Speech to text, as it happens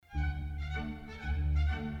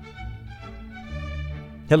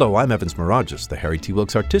Hello, I'm Evans Mirageous, the Harry T.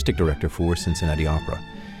 Wilkes Artistic Director for Cincinnati Opera.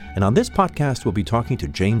 And on this podcast, we'll be talking to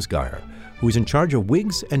James Geyer, who is in charge of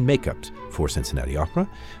wigs and makeups for Cincinnati Opera.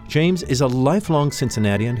 James is a lifelong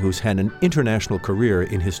Cincinnatian who's had an international career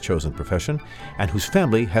in his chosen profession and whose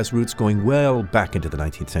family has roots going well back into the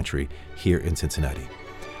 19th century here in Cincinnati.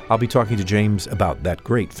 I'll be talking to James about that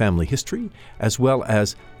great family history, as well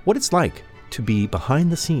as what it's like to be behind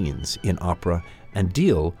the scenes in opera and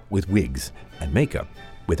deal with wigs and makeup,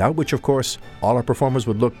 without which, of course, all our performers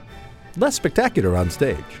would look less spectacular on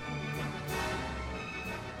stage.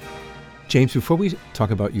 James, before we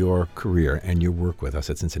talk about your career and your work with us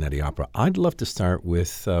at Cincinnati Opera, I'd love to start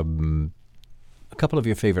with a couple of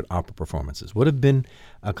your favorite opera performances. What have been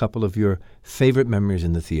a couple of your favorite memories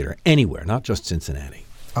in the theater, anywhere, not just Cincinnati?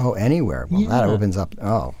 Oh, anywhere. Well, that opens up.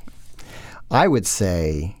 I would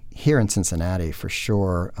say here in Cincinnati, for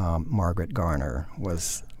sure, Margaret Garner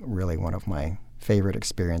was really one of my favorite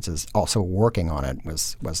experiences. Also, working on it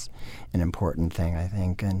was an important thing, I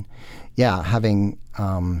think. And yeah, having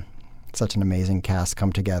such an amazing cast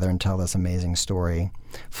come together and tell this amazing story.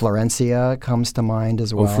 Florencia comes to mind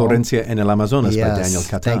as well. Oh, Florencia en el Amazonas by Daniel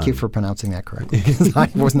Catan. Thank you for pronouncing that correctly. I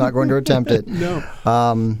was not going to attempt it. No.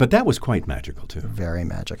 But that was quite magical, too. Very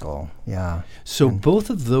magical, yeah. So both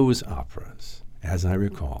of those operas, as I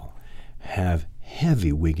recall, have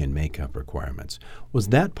heavy wig and makeup requirements. Was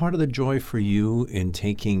that part of the joy for you in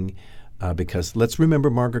taking, because let's remember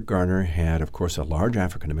Margaret Garner had, of course, a large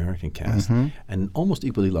African-American cast and an almost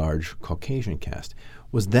equally large Caucasian cast.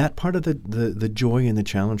 Was that part of the joy and the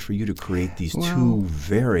challenge for you to create these two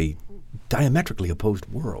very diametrically opposed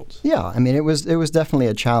worlds? Yeah, I mean, it was definitely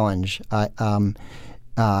a challenge.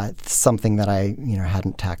 Something that I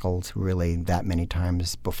hadn't tackled really that many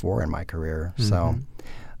times before in my career. So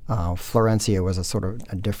Florencia was a sort of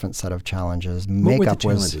a different set of challenges. What were the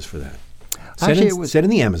challenges for that? Set in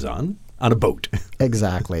the Amazon on a boat.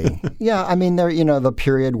 Exactly. Yeah, I mean, the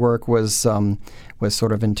period work was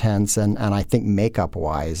sort of intense, and I think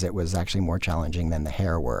makeup-wise, it was actually more challenging than the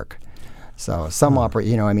hair work. So some opera,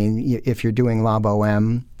 if you're doing La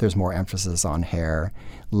Boheme, there's more emphasis on hair,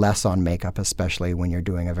 less on makeup, especially when you're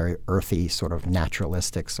doing a very earthy, sort of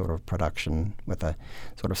naturalistic sort of production with a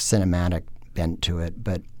sort of cinematic bent to it.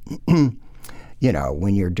 But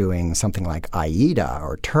when you're doing something like Aida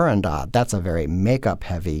or Turandot, that's a very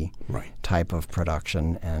makeup-heavy type of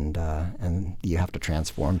production, and you have to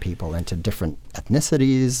transform people into different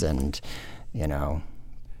ethnicities and,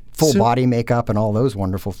 full body makeup and all those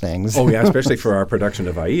wonderful things. Oh yeah, especially for our production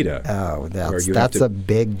of Aida. Oh, that's a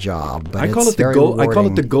big job. But I call it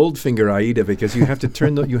the Goldfinger Aida because you have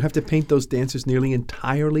to you have to paint those dancers nearly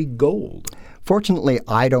entirely gold. Fortunately,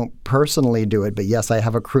 I don't personally do it, but yes, I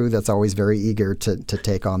have a crew that's always very eager to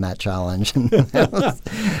take on that challenge.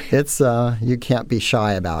 It's you can't be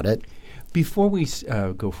shy about it. Before we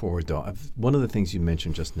go forward, though, one of the things you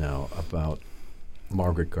mentioned just now about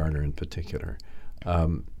Margaret Garner in particular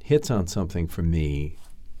hits on something for me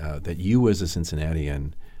that you as a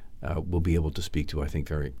Cincinnatian will be able to speak to, I think,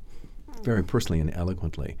 very, very personally and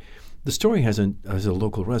eloquently. The story has a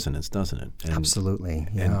local resonance, doesn't it? Absolutely.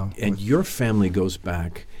 Yeah. And your family goes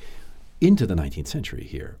back into the 19th century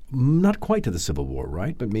here. Not quite to the Civil War,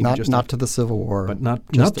 right? But maybe not to the Civil War. But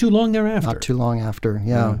not too long thereafter. Not too long after,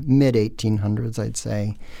 yeah. Mid-1800s, I'd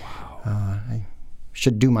say. Wow. I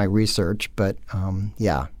should do my research, but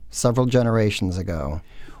several generations ago.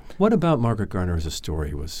 What about Margaret Garner as a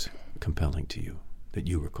story was compelling to you that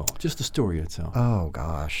you recall? Just the story itself. Oh,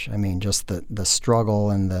 gosh. I mean, just the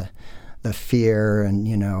struggle and the fear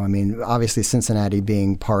and, obviously Cincinnati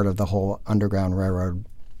being part of the whole Underground Railroad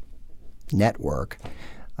network.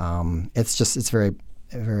 It's very,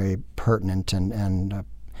 very pertinent and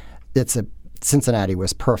Cincinnati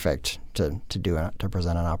was perfect to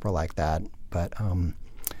present an opera like that. But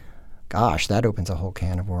gosh, that opens a whole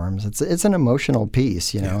can of worms. It's an emotional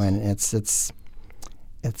piece, and it's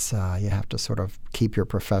you have to sort of keep your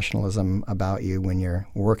professionalism about you when you're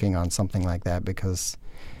working on something like that because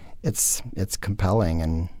it's compelling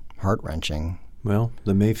and heart-wrenching. Well,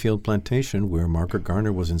 the Mayfield Plantation, where Margaret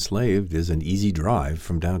Garner was enslaved, is an easy drive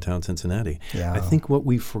from downtown Cincinnati. Yeah. I think what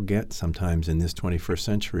we forget sometimes in this 21st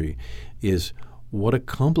century is what a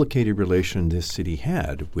complicated relation this city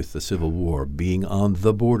had with the Civil War, being on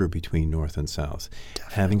the border between North and South.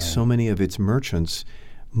 Definitely. Having so many of its merchants,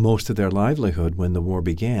 most of their livelihood when the war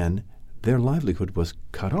began, their livelihood was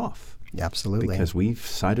cut off. Absolutely. Because we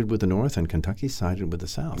sided with the North and Kentucky sided with the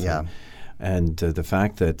South. Yeah. And the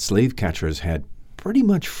fact that slave catchers had pretty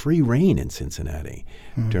much free reign in Cincinnati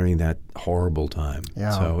during that horrible time.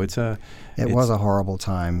 Yeah. So it was a horrible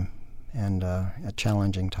time and a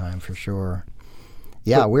challenging time for sure.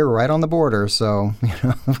 Yeah, we were right on the border, so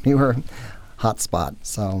we were hot spot.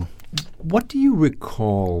 So, what do you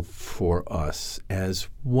recall for us as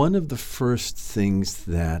one of the first things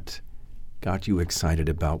that got you excited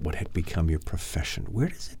about what had become your profession? Where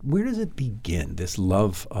does it begin? This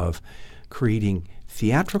love of creating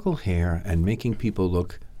theatrical hair and making people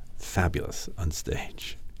look fabulous on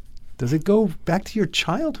stage. Does it go back to your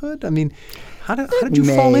childhood? I mean, how did you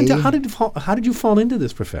fall into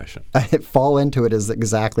this profession? Fall into it is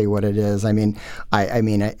exactly what it is. I mean,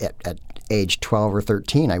 at age 12 or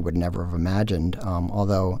 13, I would never have imagined.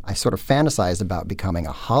 Although I sort of fantasized about becoming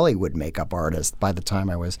a Hollywood makeup artist by the time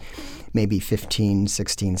I was maybe 15,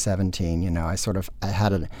 16, 17. I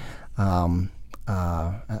had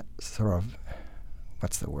a sort of,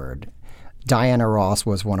 what's the word? Diana Ross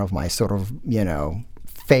was one of my sort of,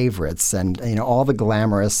 favorites, and all the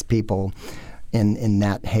glamorous people in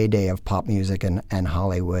that heyday of pop music and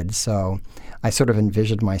Hollywood. So I sort of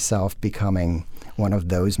envisioned myself becoming one of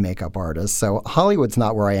those makeup artists. So Hollywood's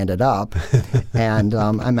not where I ended up, and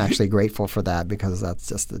I'm actually grateful for that, because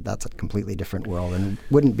that's a completely different world and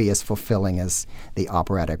wouldn't be as fulfilling as the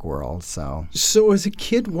operatic world. So as a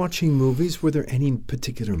kid watching movies, were there any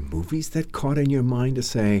particular movies that caught in your mind to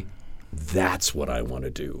say, that's what I want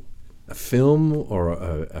to do? A film or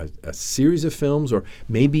a series of films, or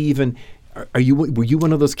maybe even were you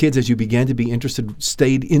one of those kids, as you began to be interested,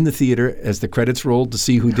 stayed in the theater as the credits rolled to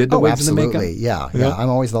see who did the wigs and the makeup? Absolutely, yeah. I'm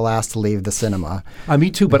always the last to leave the cinema.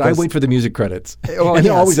 Me too, but I wait for the music credits. Well, and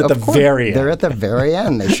they're always at the very end. They're at the very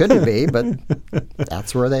end. They shouldn't be, but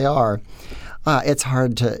that's where they are. It's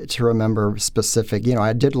hard to remember specific.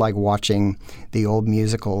 I did like watching the old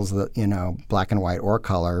musicals, that black and white or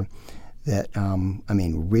color. That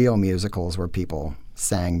real musicals where people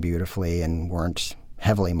sang beautifully and weren't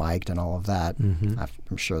heavily mic'd and all of that. Mm-hmm.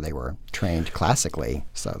 I'm sure they were trained classically,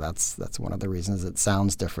 so that's one of the reasons it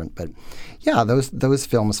sounds different. But yeah, those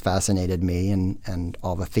films fascinated me, and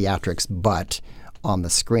all the theatrics, but on the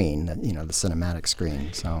screen, the cinematic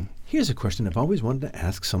screen. So here's a question I've always wanted to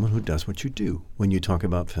ask someone who does what you do when you talk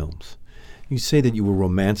about films. You say that you were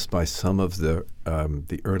romanced by some of the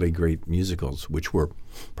early great musicals, which were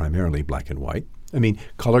primarily black and white. I mean,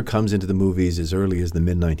 color comes into the movies as early as the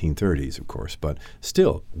mid-1930s, of course, but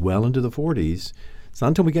still well into the 40s. It's not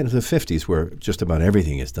until we get into the 50s where just about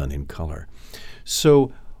everything is done in color.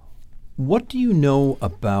 So what do you know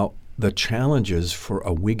about the challenges for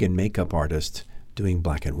a wig and makeup artist doing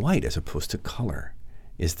black and white as opposed to color?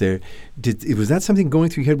 Was that something going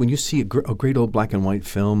through your head when you see a great old black and white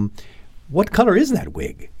film? What color is that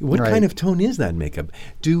wig? What kind of tone is that makeup?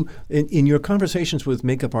 In your conversations with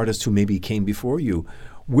makeup artists who maybe came before you,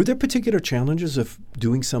 were there particular challenges of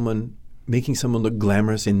making someone look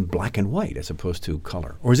glamorous in black and white as opposed to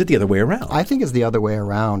color? Or is it the other way around? I think it's the other way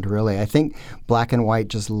around, really. I think black and white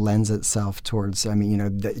just lends itself towards,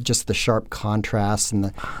 just the sharp contrast and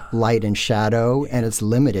the light and shadow, and it's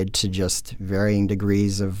limited to just varying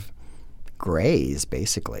degrees of grays,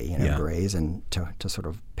 basically, grays and to sort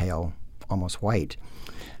of pale, almost white.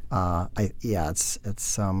 I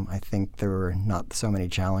think there were not so many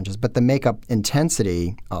challenges, but the makeup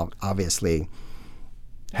intensity obviously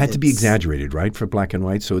had to be exaggerated, right, for black and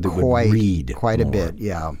white, so that would read quite more. A bit.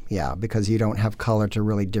 Yeah, because you don't have color to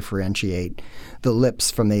really differentiate the lips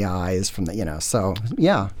from the eyes from the So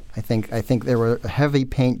yeah, I think there were heavy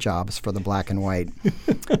paint jobs for the black and white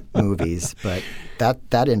movies, but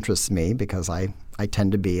that interests me because I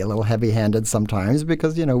tend to be a little heavy-handed sometimes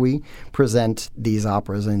because, we present these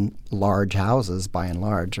operas in large houses by and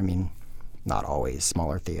large. I mean, not always,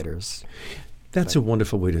 smaller theaters. That's a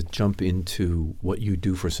wonderful way to jump into what you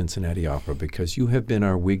do for Cincinnati Opera, because you have been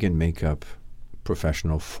our wig and makeup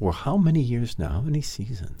professional for how many years now? How many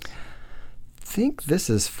seasons? I think this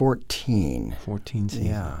is 14. 14 seasons.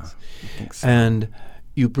 Yeah, I think so. And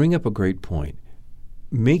you bring up a great point.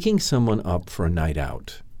 Making someone up for a night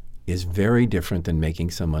out is very different than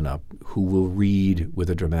making someone up who will read with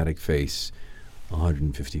a dramatic face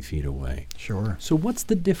 150 feet away. Sure. So what's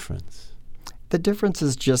the difference? The difference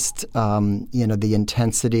is just, the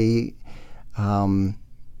intensity,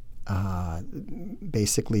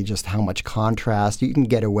 basically just how much contrast. You can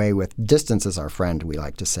get away with distance is our friend, we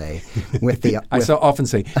like to say. I often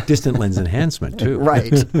say distant lens enhancement, too.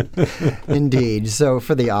 Right. Indeed. So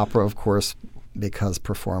for the opera, of course, because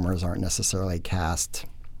performers aren't necessarily cast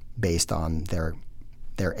based on their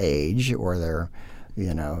age or their,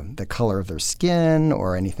 the color of their skin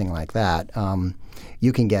or anything like that,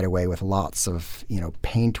 you can get away with lots of,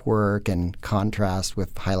 paint work and contrast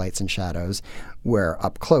with highlights and shadows, where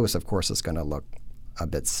up close, of course, it's going to look a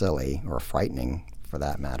bit silly or frightening for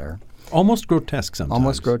that matter. Almost grotesque sometimes.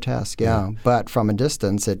 Almost grotesque, yeah. But from a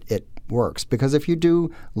distance, it works. Because if you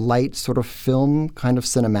do light sort of film kind of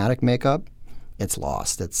cinematic makeup, it's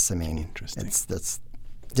lost. Interesting. It's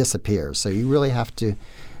disappears. So you really have to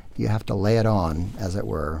lay it on, as it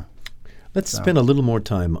were. Let's spend a little more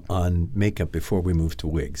time on makeup before we move to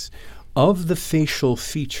wigs. Of the facial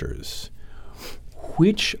features,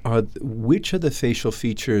 which are the facial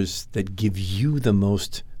features that give you the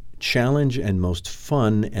most challenge and most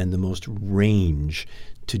fun and the most range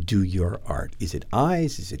to do your art? Is it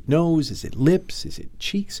eyes? Is it nose? Is it lips? Is it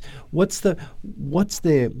cheeks? What's the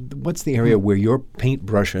area where your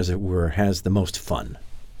paintbrush, as it were, has the most fun?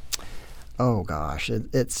 Oh gosh,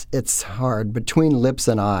 it's hard between lips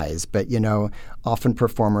and eyes, but often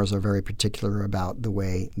performers are very particular about the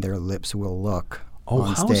way their lips will look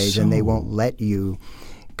on stage, and they won't let you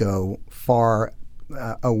go far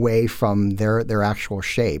away from their actual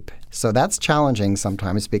shape. So that's challenging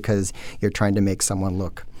sometimes because you're trying to make someone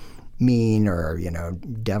look mean or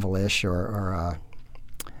devilish or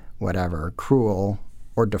whatever, cruel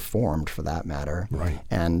or deformed for that matter. Right.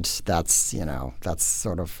 And that's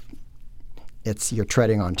sort of. You're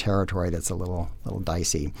treading on territory that's a little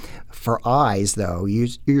dicey. For eyes, though,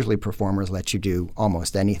 usually performers let you do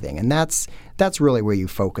almost anything, and that's really where you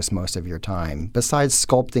focus most of your time. Besides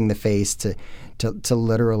sculpting the face to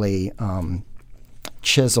literally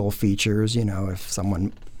chisel features, if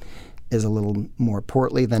someone is a little more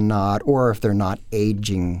portly than not, or if they're not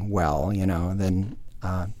aging well, then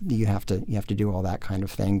you have to do all that kind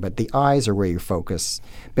of thing. But the eyes are where you focus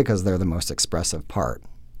because they're the most expressive part.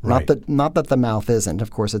 Right. Not that the mouth isn't. Of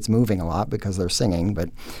course, it's moving a lot because they're singing, but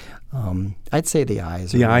I'd say the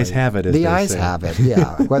eyes. The eyes have it, as the they eyes say. have it,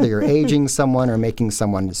 yeah. Whether you're aging someone or making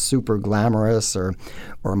someone super glamorous or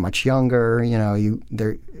much younger,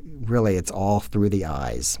 it's all through the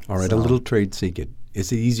eyes. All right, a little trade secret.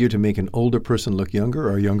 Is it easier to make an older person look younger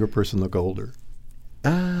or a younger person look older?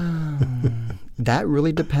 That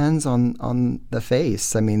really depends on the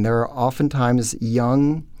face. I mean, there are oftentimes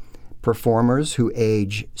young performers who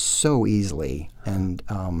age so easily, and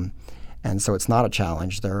so it's not a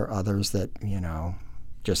challenge. There are others that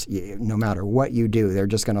just no matter what you do, they're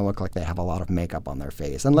just going to look like they have a lot of makeup on their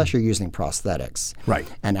face, unless you're using prosthetics, right?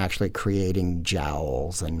 And actually creating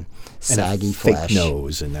jowls and saggy a flesh, fake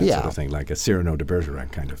nose, and that sort of thing, like a Cyrano de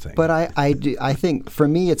Bergerac kind of thing. But I think for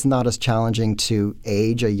me, it's not as challenging to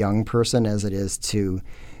age a young person as it is to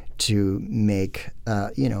make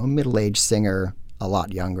a middle-aged singer a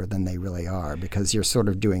lot younger than they really are, because you're sort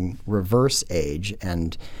of doing reverse age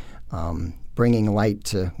and bringing light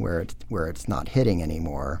to where it's not hitting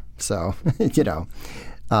anymore. So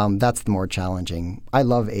that's the more challenging. I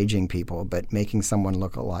love aging people, but making someone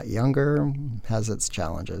look a lot younger has its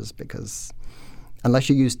challenges, because unless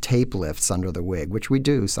you use tape lifts under the wig, which we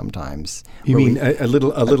do sometimes. You mean a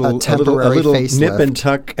little temporary face nip lift. And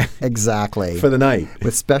tuck Exactly. for the night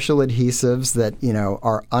with special adhesives that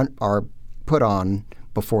are put on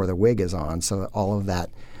before the wig is on, so that all of that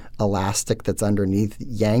elastic that's underneath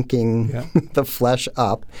yanking the flesh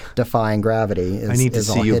up, defying gravity is all hidden. I need to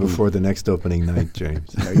see you before the next opening night,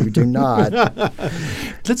 James. No, you do not.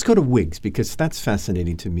 Let's go to wigs, because that's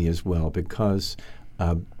fascinating to me as well, because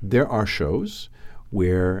there are shows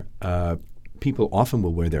where people often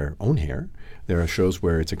will wear their own hair. There are shows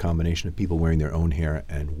where it's a combination of people wearing their own hair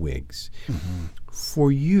and wigs. Mm-hmm.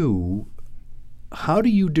 For you, how do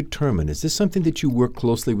you determine? Is this something that you work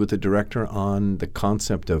closely with the director on, the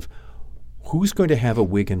concept of who's going to have a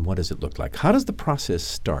wig and what does it look like? How does the process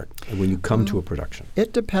start when you come to a production?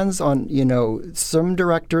 It depends on, some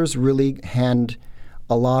directors really hand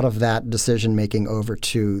a lot of that decision-making over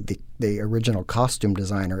to the original costume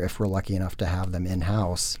designer, if we're lucky enough to have them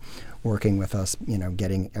in-house working with us,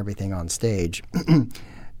 getting everything on stage.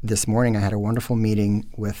 This morning I had a wonderful meeting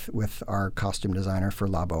with our costume designer for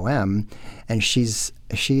La Boheme, and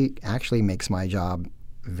she actually makes my job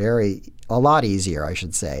a lot easier, I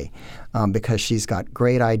should say, because she's got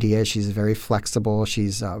great ideas. She's very flexible.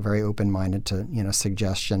 She's very open-minded to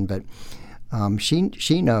suggestion, but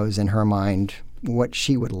she knows in her mind what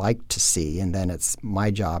she would like to see, and then it's my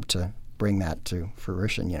job to bring that to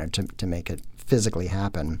fruition, to make it physically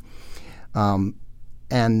happen.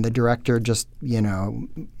 And the director just,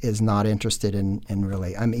 is not interested in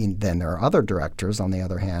really. I mean, then there are other directors, on the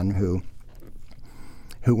other hand, who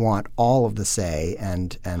want all of the say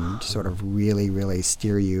and sort of really, really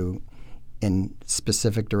steer you in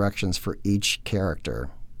specific directions for each character.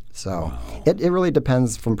 So it really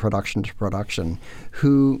depends from production to production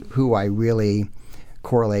who I really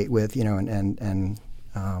correlate with, and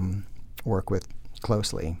work with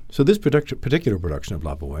closely. So this particular production of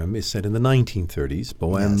La Bohème is set in the 1930s.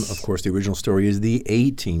 Bohème, Yes. of course, the original story is the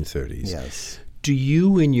 1830s. Yes. Do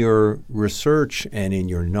you, in your research and in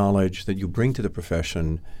your knowledge that you bring to the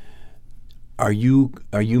profession, are you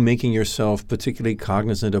making yourself particularly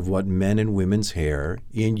cognizant of what men and women's hair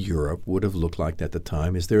in Europe would have looked like at the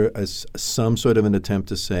time? Is there some sort of an attempt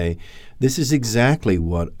to say, this is exactly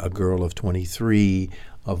what a girl of 23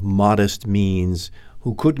 of modest means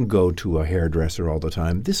who couldn't go to a hairdresser all the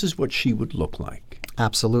time, this is what she would look like?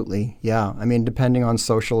 Absolutely, yeah. I mean, depending on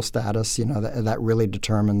social status, that really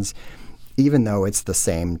determines, even though it's the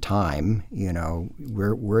same time,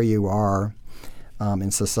 where you are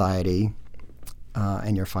in society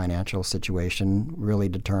and your financial situation really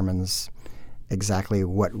determines exactly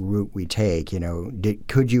what route we take.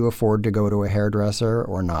 Could you afford to go to a hairdresser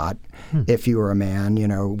or not? If you were a man,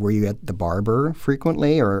 were you at the barber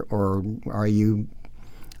frequently, or are you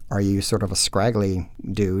sort of a scraggly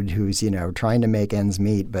dude who's trying to make ends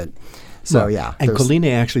meet? But so yeah. And Colline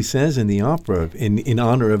actually says in the opera, in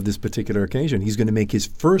honor of this particular occasion, he's going to make his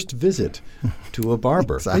first visit to a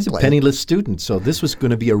barber. Exactly. He's a penniless student, so this was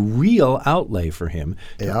going to be a real outlay for him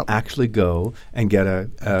to Yep. actually go and get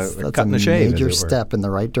a cut and a shave. Major step in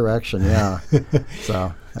the right direction. Yeah.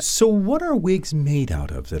 So what are wigs made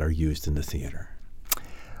out of that are used in the theater?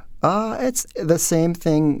 It's the same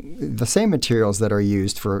thing, the same materials that are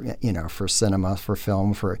used for cinema, for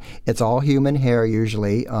film. It's all human hair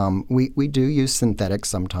usually. We do use synthetics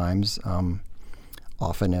sometimes.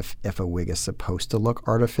 Often, if a wig is supposed to look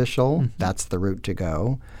artificial, that's the route to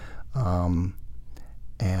go. So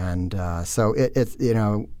it's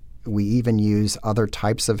we even use other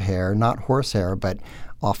types of hair, not horsehair, but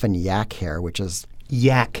often yak hair, which is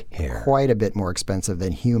Yak hair. quite a bit more expensive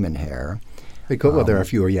than human hair. Well, there are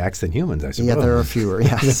fewer yaks than humans, I suppose. Yeah, there are fewer,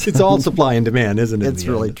 yes. It's all supply and demand, isn't it? It's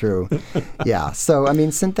really true. Yeah. So, I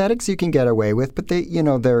mean, synthetics you can get away with, but it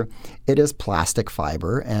is plastic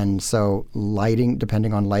fiber. And so lighting,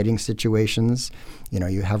 depending on lighting situations,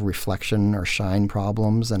 you have reflection or shine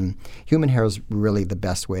problems. And human hair is really the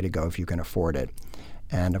best way to go if you can afford it.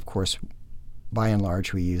 And, of course, by and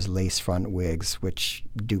large, we use lace front wigs, which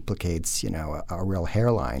duplicates, a real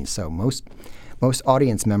hairline. So most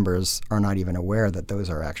audience members are not even aware that those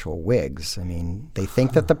are actual wigs. I mean, they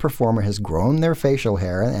think that the performer has grown their facial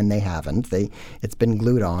hair, and they haven't. It's been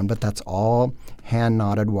glued on, but that's all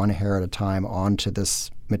hand-knotted one hair at a time onto this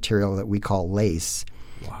material that we call lace,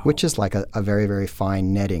 which is like a very, very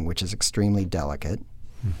fine netting, which is extremely delicate.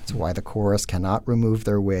 That's why the chorus cannot remove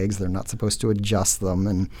their wigs. They're not supposed to adjust them,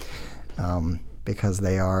 and because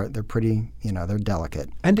they're pretty, they're delicate.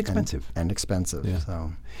 And expensive. And expensive, Yeah.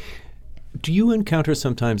 so... Do you encounter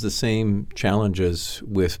sometimes the same challenges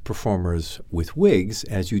with performers with wigs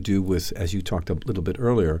as you do with, as you talked a little bit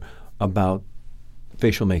earlier, about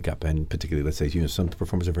facial makeup, and particularly, let's say, some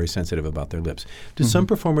performers are very sensitive about their lips. Do some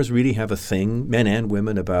performers really have a thing, men and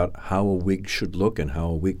women, about how a wig should look and how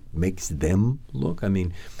a wig makes them look? I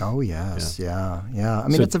mean... Oh, yes. Yeah. I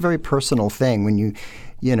mean, it's a very personal thing. When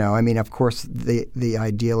I mean, of course, the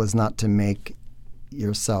ideal is not to make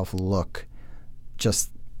yourself look just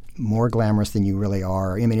more glamorous than you really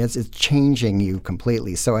are. I mean, it's changing you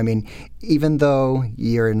completely. So, I mean, even though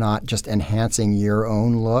you're not just enhancing your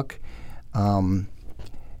own look,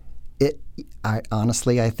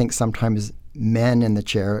 I think sometimes men in the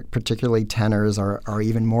chair, particularly tenors, are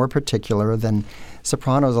even more particular than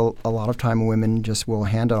sopranos. A lot of time women just will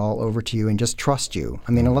hand it all over to you and just trust you.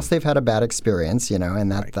 I mean, unless they've had a bad experience,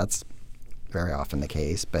 and that's very often the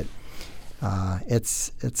case. But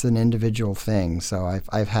it's an individual thing. So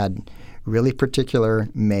I've had really particular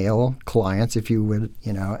male clients, if you would,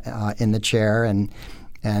 in the chair, and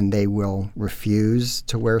they will refuse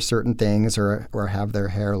to wear certain things or have their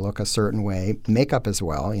hair look a certain way. Makeup as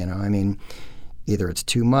well, I mean, either it's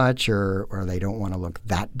too much or they don't want to look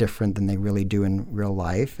that different than they really do in real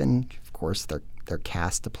life. And of course, they're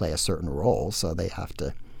cast to play a certain role, so they have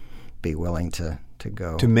to be willing to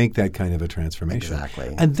go. To make that kind of a transformation.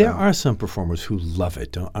 Exactly. And there are some performers who love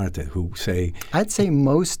it, aren't they, who say... I'd say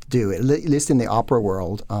most do, at least in the opera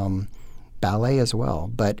world, ballet as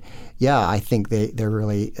well. But yeah, I think they're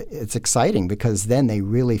really... It's exciting because then they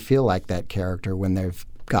really feel like that character when they've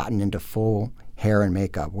gotten into full hair and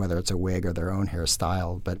makeup, whether it's a wig or their own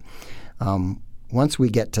hairstyle. But once we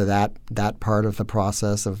get to that part of the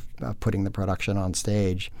process of putting the production on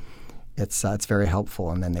stage, it's very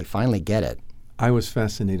helpful, and then they finally get it. I was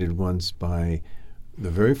fascinated once by the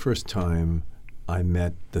very first time I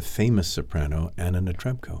met the famous soprano Anna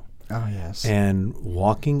Netrebko. Oh, yes. And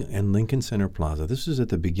walking in Lincoln Center Plaza, this was at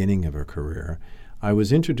the beginning of her career, I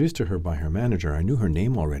was introduced to her by her manager. I knew her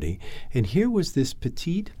name already. And here was this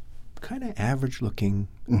petite, kind of average-looking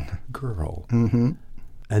girl. Mm-hmm.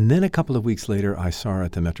 And then a couple of weeks later, I saw her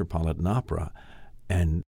at the Metropolitan Opera,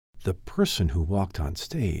 and the person who walked on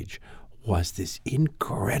stage was this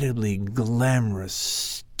incredibly glamorous,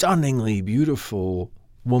 stunningly beautiful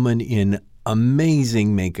woman in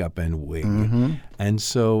amazing makeup and wig. Mm-hmm. And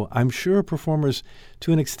so I'm sure performers,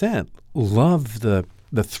 to an extent, love the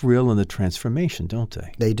thrill and the transformation, don't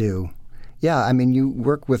they? They do. Yeah, I mean, you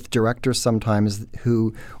work with directors sometimes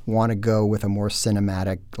who want to go with a more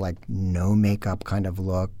cinematic, like no makeup kind of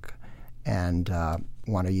look, and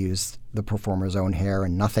want to use the performer's own hair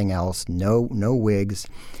and nothing else, no wigs.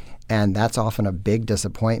 And that's often a big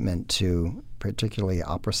disappointment to particularly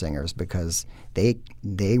opera singers because they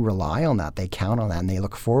rely on that, they count on that, and they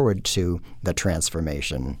look forward to the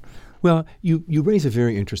transformation. Well, you raise a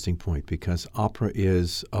very interesting point because opera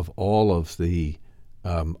is, of all of the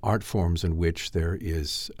art forms in which there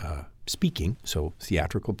is speaking, so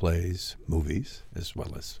theatrical plays, movies, as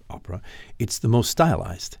well as opera, it's the most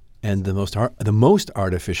stylized and the most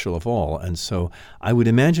artificial of all. And so I would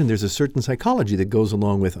imagine there's a certain psychology that goes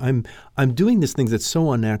along with I'm doing this thing that's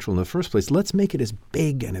so unnatural in the first place. Let's make it as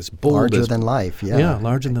big and as bold larger than life. Yeah,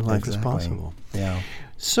 larger than life exactly. as possible. Yeah.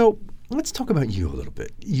 So let's talk about you a little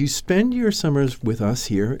bit. You spend your summers with us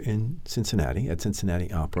here in Cincinnati at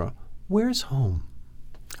Cincinnati Opera. Where's home?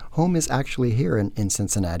 Home is actually here in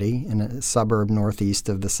Cincinnati, in a suburb northeast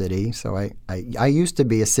of the city. So I used to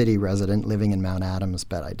be a city resident living in Mount Adams,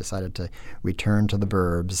 but I decided to return to the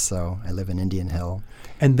burbs. So I live in Indian Hill.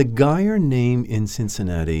 And the Geyer name in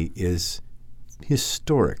Cincinnati is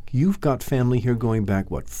historic. You've got family here going back,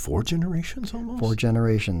 4 generations almost? 4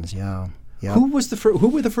 generations, yeah. Yep. Who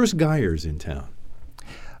were the first Geyers in town?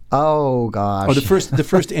 Oh gosh! Or the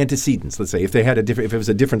first antecedents, let's say, if it was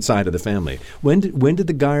a different side of the family. When did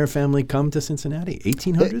the Geyer family come to Cincinnati?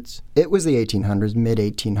 1800s? It was the 1800s, mid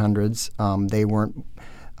 1800s.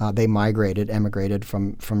 They emigrated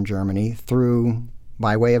from Germany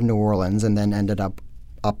by way of New Orleans, and then ended up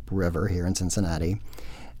upriver here in Cincinnati.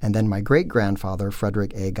 And then my great grandfather,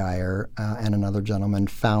 Frederick A. Geyer, and another gentleman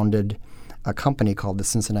founded a company called the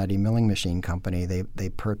Cincinnati Milling Machine Company. They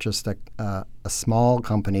purchased a small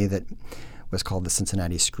company that was called the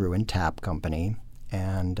Cincinnati Screw and Tap Company,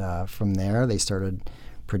 and from there they started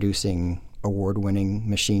producing award-winning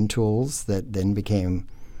machine tools that then became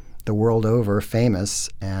the world over famous.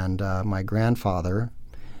 And my grandfather,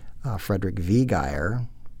 Frederick V. Geyer,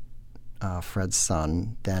 Fred's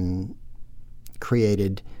son, then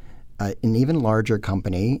created an even larger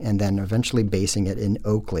company, and then eventually basing it in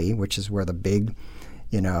Oakley, which is where the big,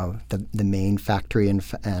 the main factory and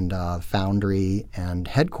foundry and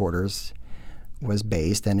headquarters was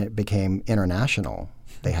based, and it became international.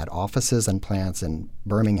 They had offices and plants in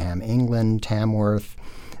Birmingham, England, Tamworth,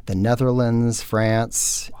 the Netherlands,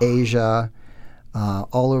 France, Asia,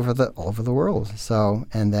 all over the world. So,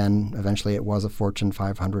 and then eventually it was a Fortune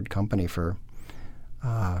 500 company for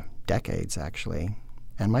decades, actually.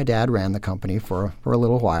 And my dad ran the company for a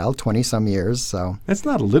little while, 20-some years. So that's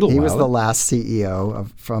not a little while. He was the last CEO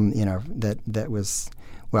that was,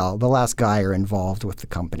 the last Geyer involved with the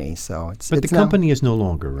company. So But the company is no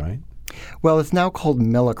longer, right? Well, it's now called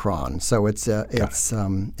Millicron. So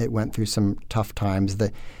it went through some tough times.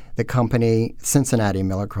 The company, Cincinnati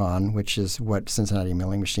Millicron, which is what Cincinnati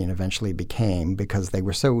Milling Machine eventually became, because they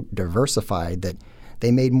were so diversified that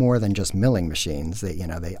they made more than just milling machines.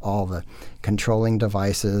 All the controlling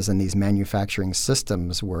devices and these manufacturing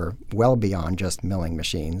systems were well beyond just milling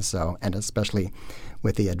machines. So, and especially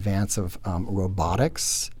with the advance of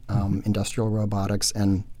robotics, industrial robotics,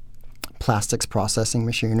 and plastics processing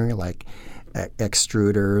machinery like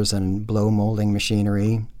extruders and blow molding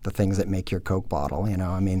machinery, the things that make your Coke bottle.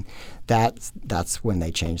 That's when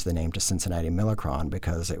they changed the name to Cincinnati Millicron,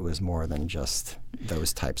 because it was more than just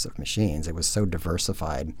those types of machines. It was so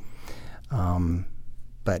diversified.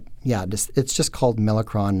 But yeah, it's just called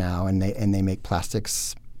Millicron now, and they make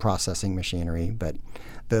plastics processing machinery. But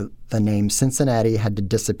the name Cincinnati had to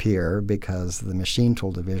disappear because the machine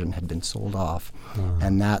tool division had been sold off,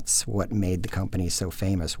 and that's what made the company so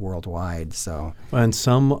famous worldwide. So, and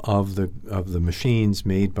some of the machines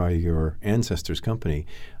made by your ancestors' company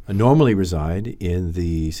normally reside in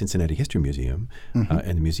the Cincinnati History Museum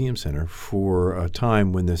and the Museum Center. For a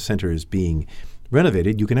time when the center is being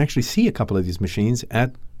renovated, you can actually see a couple of these machines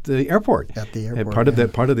at the airport. At the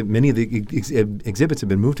airport, Many of the exhibits have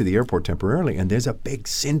been moved to the airport temporarily, and there's a big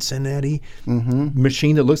Cincinnati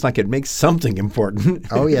machine that looks like it makes something important.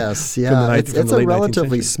 Oh yes, yeah. It's a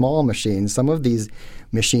relatively small machine. Some of these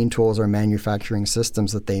machine tools or manufacturing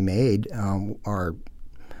systems that they made are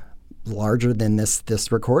larger than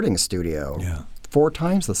this recording studio. Yeah. 4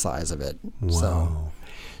 times the size of it. Wow.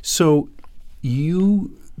 So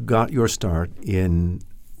you got your start in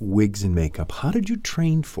wigs and makeup. How did you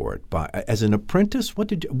train for it? As an apprentice,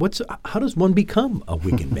 how does one become a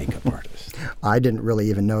wig and makeup artist? I didn't really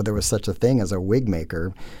even know there was such a thing as a wig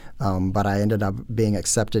maker, but I ended up being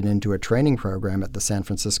accepted into a training program at the San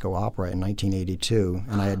Francisco Opera in 1982,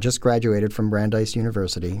 and I had just graduated from Brandeis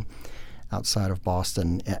University outside of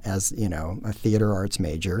Boston as, a theater arts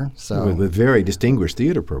major. So with a very distinguished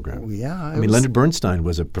theater program. Yeah. I mean, Leonard Bernstein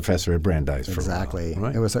was a professor at Brandeis for exactly. a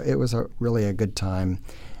while, right? It was really a good time.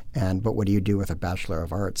 But what do you do with a Bachelor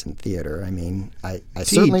of Arts in theater? I mean, I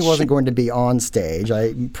certainly wasn't going to be on stage.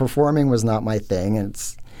 Performing was not my thing, and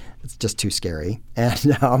it's just too scary.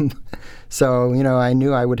 And so I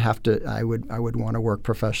knew I would want to work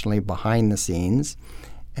professionally behind the scenes,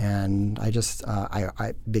 and I just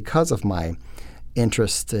because of my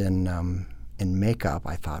interest in makeup,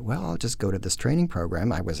 I thought, well, I'll just go to this training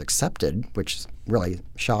program. I was accepted, which really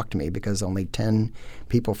shocked me because only 10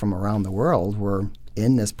 people from around the world were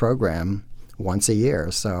in this program once a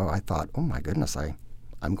year. So I thought, oh my goodness,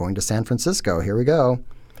 I'm going to San Francisco. Here we go.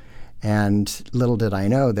 And little did I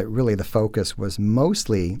know that really the focus was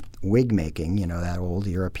mostly wig making, that old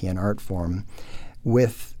European art form,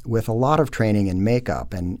 with a lot of training in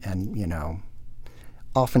makeup. And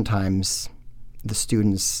oftentimes the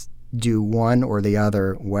students do one or the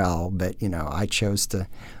other well, but I chose to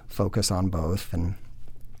focus on both. And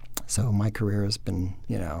so my career has been,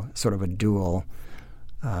 sort of a dual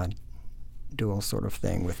sort of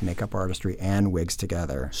thing with makeup artistry and wigs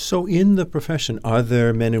together. So in the profession, are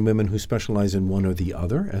there men and women who specialize in one or the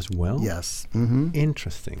other as well? Yes. Mm-hmm.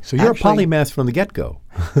 Interesting. So you're a polymath from the get-go.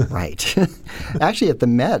 Right. Actually, at the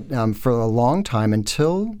Met, for a long time,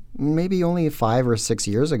 until maybe only 5 or 6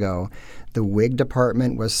 years ago, the wig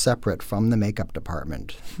department was separate from the makeup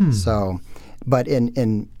department. So, but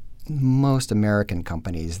in most American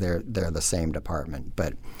companies, they're the same department.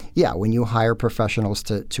 But yeah, when you hire professionals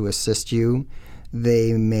to assist you,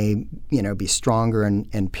 they may be stronger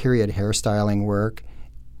in period hairstyling work,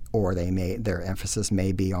 or their emphasis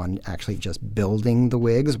may be on actually just building the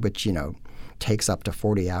wigs, which takes up to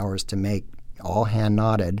 40 hours to make, all hand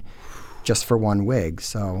knotted, just for one wig.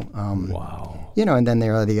 So wow. And then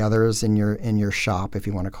there are the others in your shop, if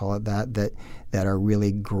you want to call it that are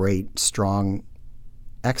really great, strong,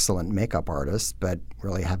 excellent makeup artists, but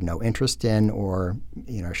really have no interest in or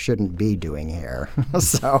shouldn't be doing hair.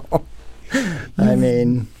 So, I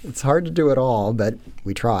mean, it's hard to do it all, but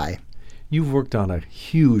we try. You've worked on a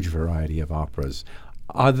huge variety of operas.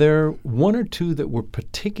 Are there one or two that were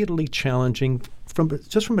particularly challenging from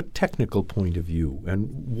a technical point of view, and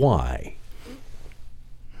why?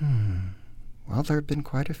 Well, there have been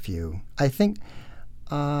quite a few. I think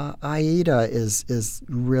Aida is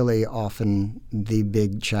really often the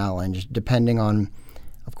big challenge, depending on,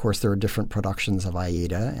 of course, there are different productions of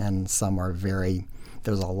Aida, and some are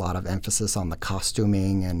there's a lot of emphasis on the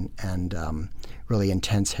costuming and really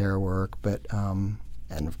intense hair work, but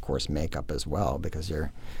and of course makeup as well, because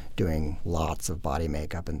you're doing lots of body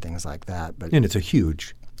makeup and things like that. And it's a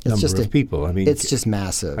huge number of people. I mean, it's just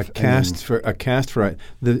massive. A cast for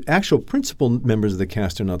the actual principal members of the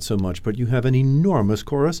cast are not so much, but you have an enormous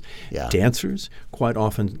chorus. Yeah. Dancers, quite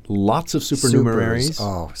often lots of supernumeraries.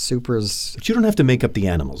 Supers. But you don't have to make up the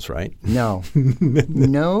animals, right? No,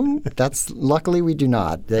 no. That's luckily we do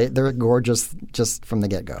not. They're gorgeous just from the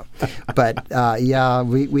get-go. But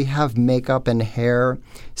we have makeup and hair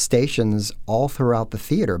stations all throughout the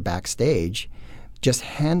theater backstage, just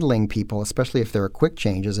handling people, especially if there are quick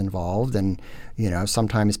changes involved. And,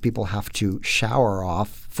 sometimes people have to shower off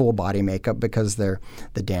full body makeup because the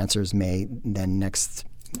dancers may then next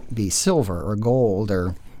be silver or gold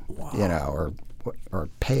or, or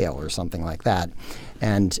pale or something like that.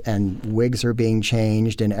 And wigs are being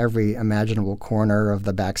changed in every imaginable corner of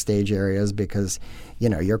the backstage areas because,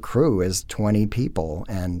 your crew is 20 people,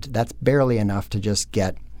 and that's barely enough to just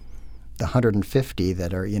get the 150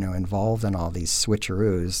 that are involved in all these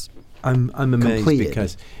switcheroos. I'm amazed completed.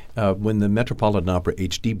 Because when the Metropolitan Opera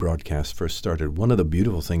HD broadcast first started, one of the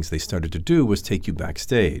beautiful things they started to do was take you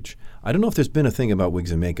backstage. I don't know if there's been a thing about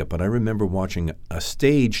wigs and makeup, but I remember watching a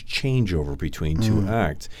stage changeover between two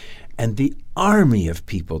acts, and the army of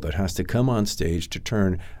people that has to come on stage to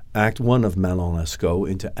turn Act 1 of Manon Lescaut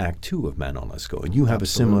into Act 2 of Manon Lescaut. And you have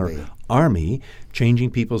Absolutely. a similar army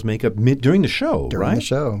changing people's makeup during the show, During right? the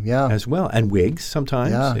show, yeah. As well. And wigs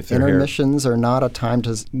sometimes. Yeah, If their hair. intermissions are not a time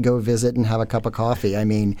to go visit and have a cup of coffee. I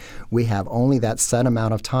mean, we have only that set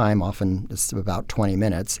amount of time, often it's about 20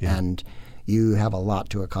 minutes, and you have a lot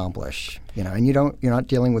to accomplish. And you're not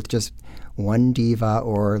dealing with just one diva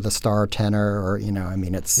or the star tenor or, I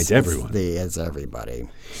mean, it's everyone. It's everybody.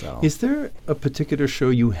 So Is there a particular show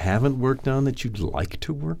you haven't worked on that you'd like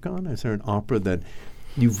to work on? Is there an opera that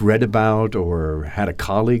you've read about or had a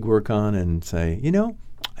colleague work on and say,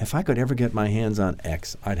 if I could ever get my hands on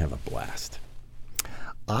X, I'd have a blast?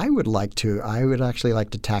 I would actually like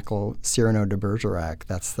to tackle Cyrano de Bergerac.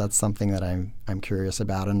 That's something that I'm curious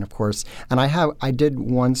about. And of course, I did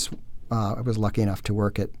once. I was lucky enough to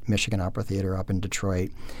work at Michigan Opera Theater up in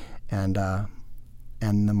Detroit, and the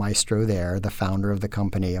maestro there, the founder of the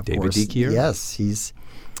company, of David course. Dikier? Yes,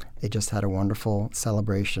 they just had a wonderful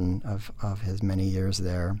celebration of his many years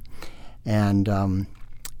there, and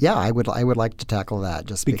I would like to tackle that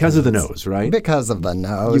just because of the nose, right? Because of the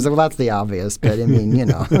nose. Well, that's the obvious, but I mean,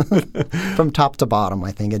 from top to bottom,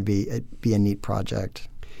 I think it'd be a neat project.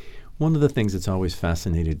 One of the things that's always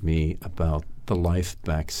fascinated me about the life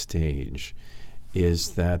backstage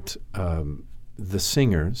is that the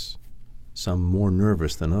singers, some more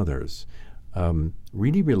nervous than others,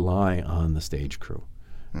 really rely on the stage crew.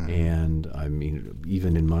 And I mean,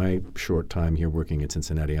 even in my short time here working at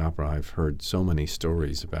Cincinnati Opera, I've heard so many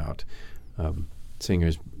stories about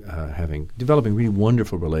singers developing really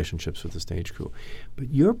wonderful relationships with the stage crew. But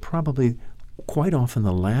you're probably quite often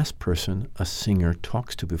the last person a singer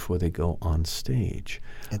talks to before they go on stage.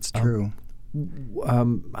 It's true.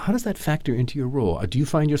 How does that factor into your role? Do you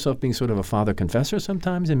find yourself being sort of a father confessor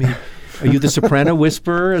sometimes? I mean, are you the soprano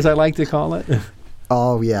whisperer, as I like to call it?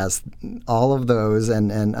 Oh, yes. All of those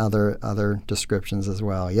and other descriptions as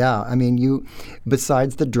well. Yeah. I mean,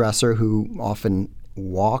 besides the dresser who often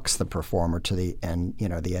walks the performer to the end,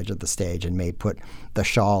 the edge of the stage and may put the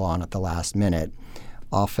shawl on at the last minute,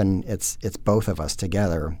 often it's both of us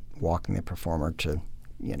together walking the performer to,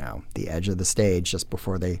 the edge of the stage just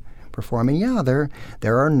before they perform. And yeah, there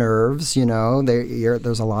are nerves,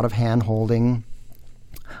 there's a lot of hand-holding.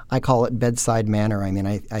 I call it bedside manner. I mean,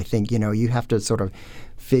 I think, you have to sort of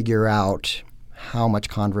figure out how much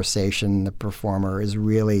conversation the performer is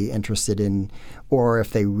really interested in, or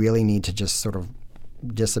if they really need to just sort of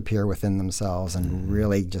disappear within themselves and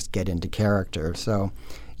really just get into character. So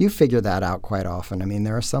you figure that out quite often. I mean,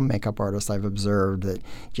 there are some makeup artists I've observed that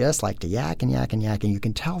just like to yak and yak and yak, and you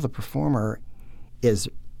can tell the performer is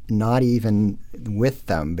not even with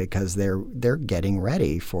them because they're getting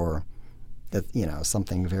ready for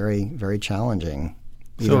something very, very challenging,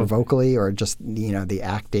 either vocally or just the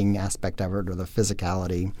acting aspect of it or the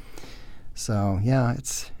physicality. So yeah,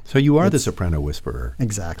 So you are the soprano whisperer.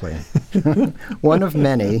 Exactly. One of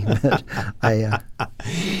many.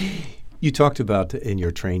 You talked about in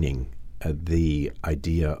your training the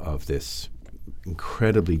idea of this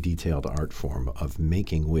incredibly detailed art form of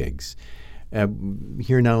making wigs.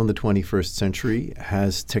 Here now in the 21st century,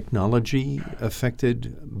 has technology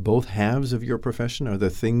affected both halves of your profession? Are there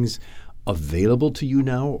things available to you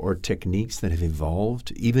now or techniques that have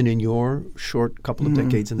evolved even in your short couple of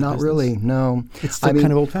decades in the business? Not really, no. It's still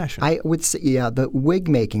kind of old-fashioned. I would say, yeah, the wig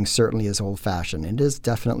making certainly is old-fashioned. It is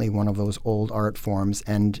definitely one of those old art forms,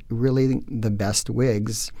 and really the best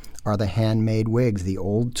wigs are the handmade wigs, the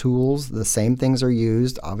old tools. The same things are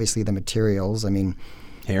used, obviously the materials. I mean,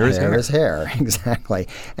 Hair is hair, exactly.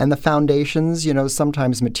 And the foundations,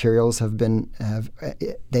 sometimes materials have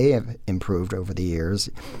improved over the years.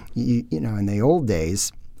 In the old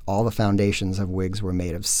days, all the foundations of wigs were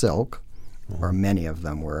made of silk, or many of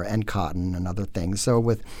them were, and cotton and other things. So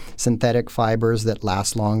with synthetic fibers that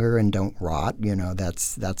last longer and don't rot,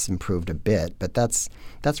 that's improved a bit. But that's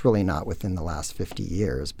really not within the last 50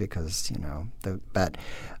 years because,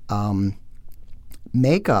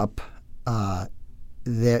 makeup.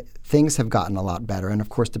 Things have gotten a lot better, and of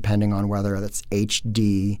course, depending on whether that's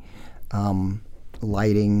HD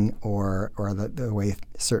lighting or the way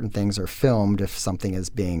certain things are filmed, if something is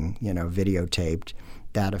being videotaped,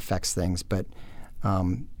 that affects things. But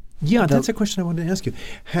that's a question I wanted to ask you.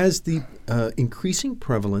 Has the increasing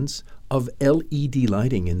prevalence of LED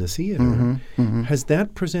lighting in the theater has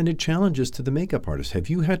that presented challenges to the makeup artist? Have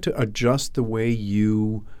you had to adjust the way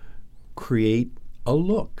you create a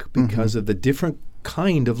look because of the different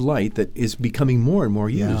kind of light that is becoming more and more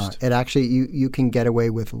used? It actually you can get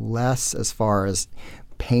away with less as far as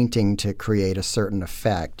painting to create a certain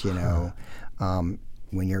effect.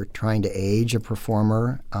 When you're trying to age a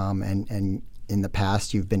performer, and in the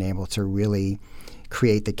past you've been able to really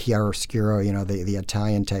create the chiaroscuro, the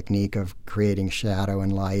Italian technique of creating shadow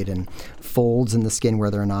and light and folds in the skin where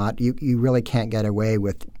they're not. You really can't get away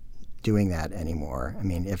with doing that anymore. I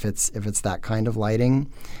mean, if it's that kind of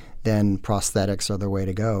lighting, then prosthetics are the way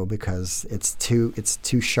to go because it's too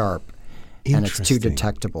sharp and it's too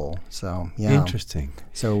detectable. So yeah, interesting.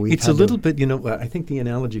 So it's a little bit. I think the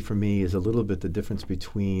analogy for me is a little bit the difference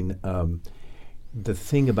between the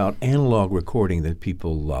thing about analog recording that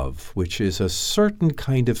people love, which is a certain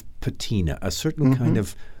kind of patina, a certain kind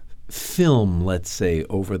of film, let's say,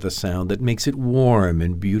 over the sound that makes it warm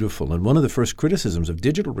and beautiful. And one of the first criticisms of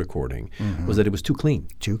digital recording was that it was too clean.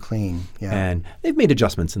 Too clean, yeah. And they've made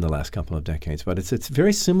adjustments in the last couple of decades, but it's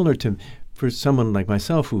very similar to, for someone like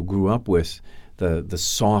myself who grew up with the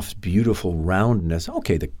soft, beautiful roundness.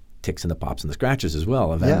 Okay, the ticks and the pops and the scratches as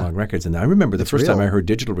well of analog records. And I remember the first time I heard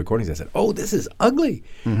digital recordings, I said, "Oh, this is ugly.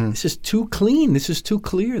 This is too clean. This is too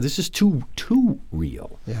clear. This is too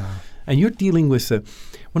real." Yeah. And you're dealing with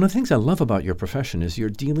one of the things I love about your profession is you're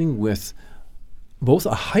dealing with both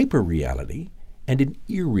a hyper-reality and an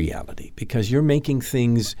irreality because you're making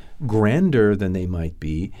things grander than they might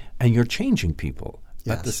be and you're changing people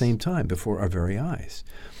at the same time before our very eyes.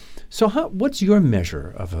 So what's your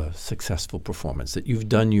measure of a successful performance, that you've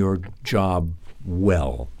done your job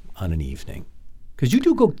well on an evening? Because you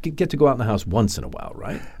do get to go out in the house once in a while,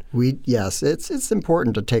 right? Yes, it's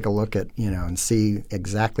important to take a look at and see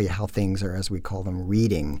exactly how things are, as we call them,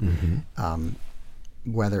 reading,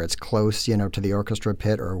 whether it's close to the orchestra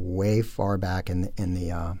pit or way far back in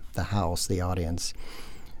the house, the audience.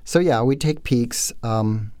 So yeah, we take peeks.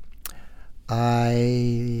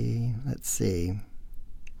 Let's see.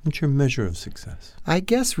 What's your measure of success? I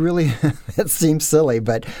guess really it seems silly,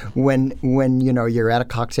 but when you're at a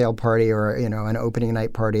cocktail party or an opening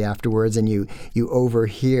night party afterwards, and you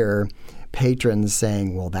overhear patrons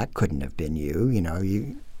saying, "Well, that couldn't have been you."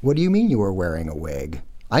 What do you mean you were wearing a wig?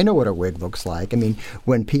 I know what a wig looks like. I mean,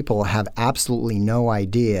 when people have absolutely no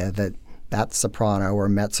idea that soprano or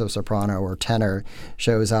mezzo soprano or tenor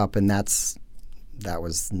shows up, and that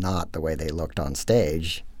was not the way they looked on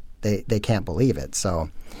stage. They can't believe it.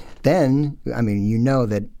 So then, I mean,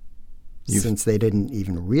 that since they didn't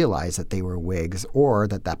even realize that they were wigs or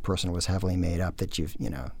that person was heavily made up, that you've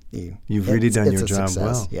really done your job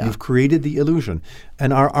well. Yeah. You've created the illusion.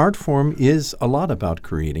 And our art form is a lot about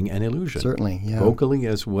creating an illusion. Certainly, yeah. Vocally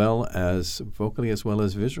as well as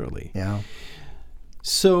visually. Yeah.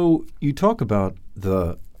 So you talk about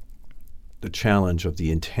the challenge of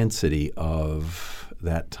the intensity of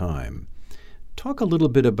that time. Talk a little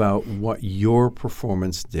bit about what your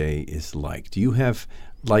performance day is like. Do you have,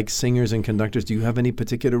 like singers and conductors, do you have any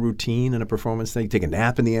particular routine in a performance day? You take a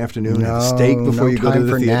nap in the afternoon, have a steak before you go to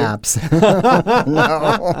the theater?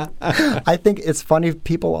 No. I think it's funny.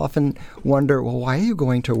 People often wonder, well, why are you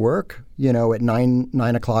going to work, at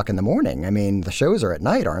 9 o'clock in the morning? I mean, the shows are at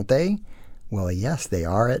night, aren't they? Well, yes, they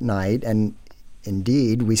are at night. And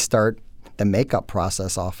indeed, we start the makeup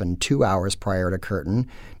process often 2 hours prior to curtain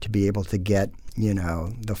to be able to get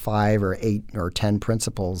the 5 or 8 or 10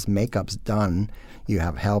 principals makeups done. You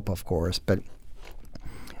have help, of course, but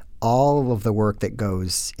all of the work that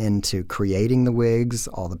goes into creating the wigs,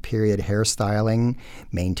 all the period hairstyling,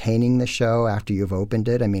 maintaining the show after you've opened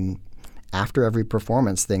it. I mean, after every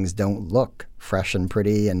performance, things don't look fresh and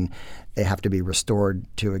pretty, and they have to be restored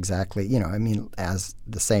to exactly, as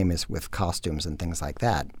the same as with costumes and things like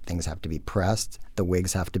that. Things have to be pressed. The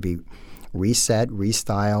wigs have to be reset,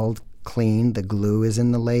 restyled, cleaned. The glue is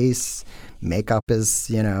in the lace. Makeup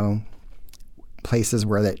is, places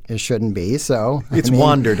where it shouldn't be. So it's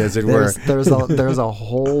wandered, as it were. There's a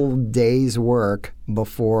whole day's work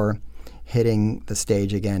before hitting the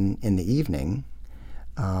stage again in the evening.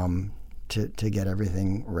 To get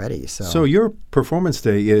everything ready. So your performance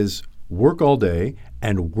day is work all day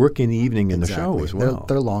and work in the evening in the show as well.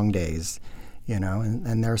 They're long days,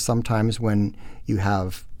 and there are some times when you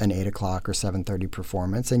have an 8 o'clock or 7:30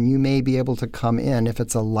 performance, and you may be able to come in, if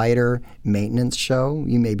it's a lighter maintenance show,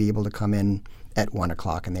 you may be able to come in at 1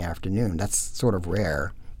 o'clock in the afternoon. That's sort of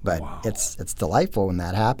rare, but it's delightful when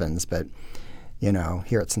that happens. But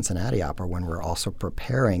here at Cincinnati Opera, when we're also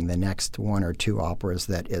preparing the next 1 or 2 operas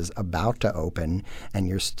that is about to open, and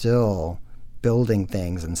you're still building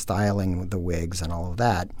things and styling the wigs and all of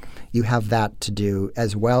that, you have that to do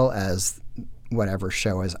as well as whatever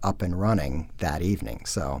show is up and running that evening.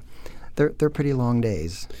 So they're pretty long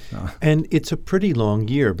days. And it's a pretty long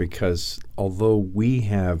year because although we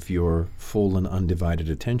have your full and undivided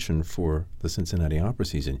attention for the Cincinnati opera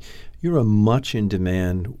season, you're a much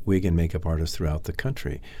in-demand wig and makeup artist throughout the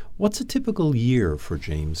country. What's a typical year for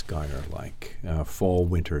James Geyer like? Fall,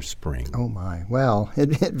 winter, spring? Oh, my. Well,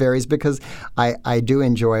 it varies because I do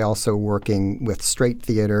enjoy also working with straight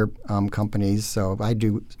theater companies. So I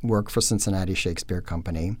do work for Cincinnati Shakespeare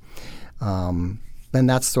Company. And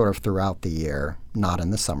that's sort of throughout the year, not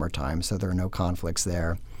in the summertime, so there are no conflicts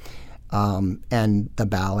there. And the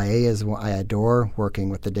ballet is what I adore, working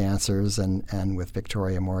with the dancers and with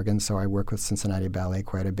Victoria Morgan. So I work with Cincinnati Ballet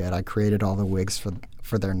quite a bit. I created all the wigs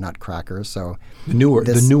for their Nutcracker. So the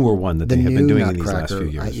newer one that they have been doing in these last few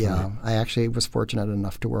years. I actually was fortunate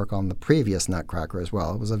enough to work on the previous Nutcracker as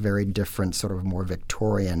well. It was a very different, sort of more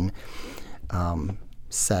Victorian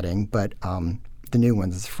setting, but the new one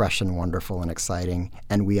is fresh and wonderful and exciting.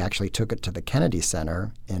 And we actually took it to the Kennedy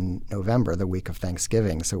Center in November, the week of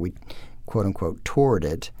Thanksgiving. So we, quote unquote, toured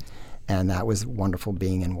it. And that was wonderful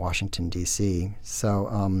being in Washington, D.C.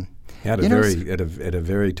 So, at a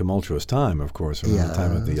very tumultuous time, of course, around the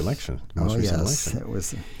time of the election, most recent election. It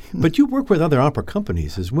was. But you work with other opera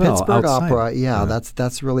companies as well. Pittsburgh outside. Opera,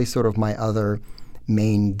 that's really sort of my other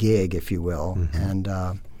main gig, if you will.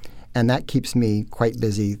 Mm-hmm. And that keeps me quite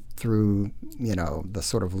busy through, the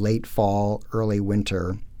sort of late fall, early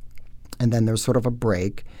winter. And then there's sort of a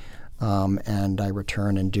break, and I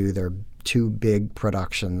return and do their 2 big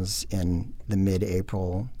productions in the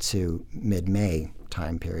mid-April to mid-May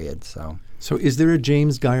time period. So is there a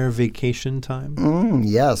James Geyer vacation time?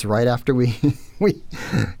 Yes, right after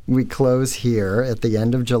we close here at the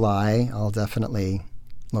end of July, I'll definitely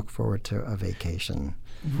look forward to a vacation.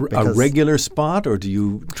 A regular spot, or do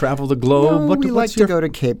you travel the globe? No, we like to go to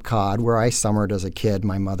Cape Cod, where I summered as a kid.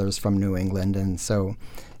 My mother's from New England, and so,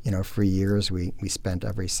 for years we spent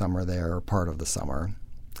every summer there, or part of the summer.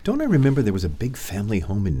 Don't I remember there was a big family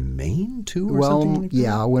home in Maine too, or something like that?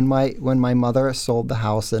 Yeah. When my mother sold the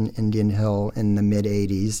house in Indian Hill in the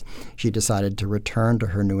mid-'80s, she decided to return to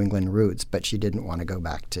her New England roots, but she didn't want to go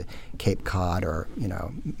back to Cape Cod or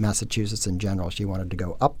Massachusetts in general. She wanted to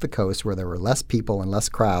go up the coast where there were less people and less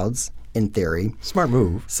crowds, in theory. Smart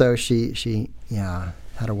move. So she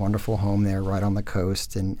had a wonderful home there, right on the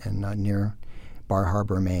coast and near Bar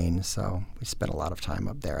Harbor, Maine, so we spent a lot of time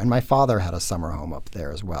up there. And my father had a summer home up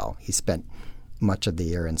there as well. He spent much of the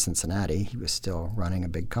year in Cincinnati. He was still running a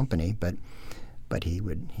big company, but he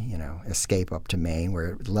would, escape up to Maine where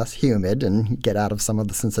it was less humid and get out of some of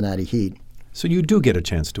the Cincinnati heat. So you do get a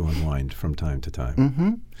chance to unwind from time to time.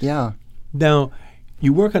 Mm-hmm. Yeah. Now,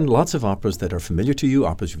 you work on lots of operas that are familiar to you,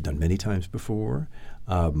 operas you've done many times before,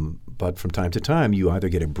 but from time to time you either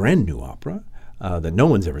get a brand new opera that no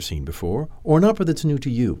one's ever seen before, or an opera that's new to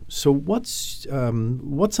you. So what's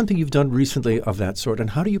something you've done recently of that sort, and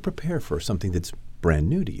how do you prepare for something that's brand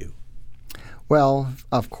new to you? Well,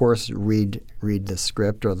 of course, read the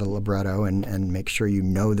script or the libretto and make sure you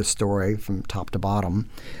know the story from top to bottom.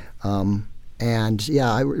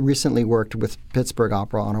 I recently worked with Pittsburgh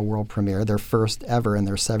Opera on a world premiere, their first ever in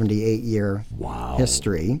their 78-year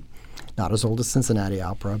history. Not as old as Cincinnati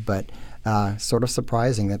Opera, but sort of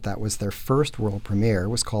surprising that was their first world premiere. It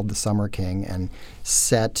was called The Summer King and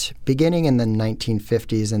set beginning in the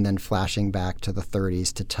 1950s and then flashing back to the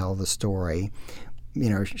 30s to tell the story,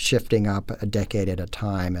 shifting up a decade at a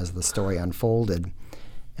time as the story unfolded.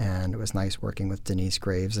 And it was nice working with Denise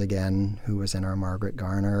Graves again, who was in our Margaret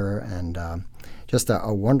Garner, and just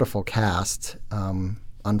a wonderful cast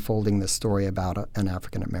unfolding this story about an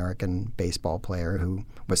African-American baseball player who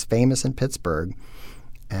was famous in Pittsburgh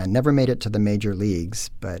and never made it to the major leagues,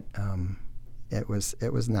 but it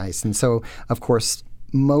was nice. And so, of course,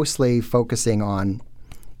 mostly focusing on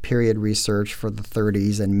period research for the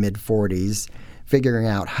 30s and mid-40s, figuring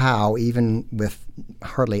out how, even with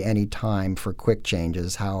hardly any time for quick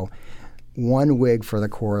changes, how one wig for the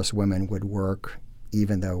chorus women would work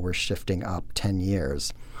even though we're shifting up 10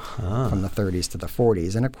 years from the 30s to the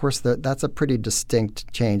 40s. And, of course, that's a pretty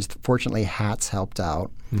distinct change. Fortunately, hats helped out.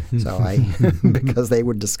 So because they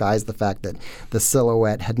would disguise the fact that the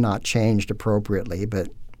silhouette had not changed appropriately. But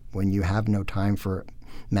when you have no time for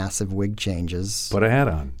massive wig changes, put a hat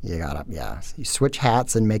on. You switch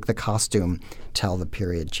hats and make the costume tell the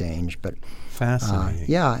period change. But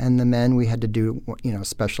fascinating. And the men, we had to do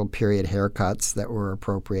special period haircuts that were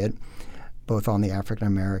appropriate, both on the African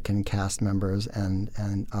American cast members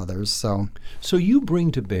and others. So you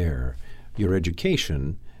bring to bear your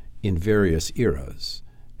education in various eras,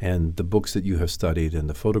 and the books that you have studied and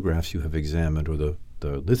the photographs you have examined, or the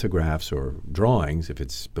the lithographs or drawings, if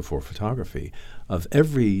it's before photography, of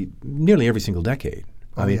nearly every single decade.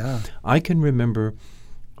 I can remember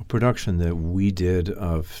a production that we did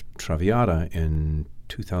of Traviata in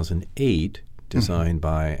 2008, designed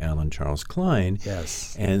by Alan Charles Klein.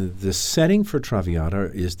 Yes. And the setting for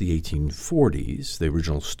Traviata is the 1840s. The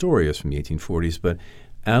original story is from the 1840s, but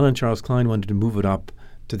Alan Charles Klein wanted to move it up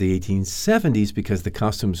to the 1870s because the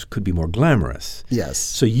costumes could be more glamorous. Yes.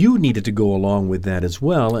 So you needed to go along with that as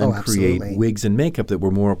well and create absolutely. wigs and makeup that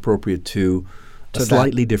were more appropriate to a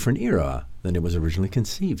slightly different era than it was originally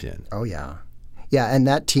conceived in. Oh, yeah. Yeah, and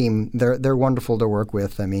that team, they're wonderful to work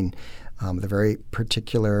with. I mean, they're very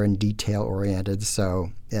particular and detail-oriented,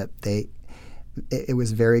 so it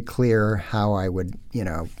was very clear how I would,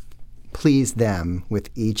 please them with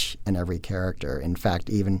each and every character. In fact,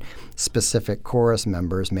 even specific chorus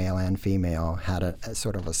members, male and female, had a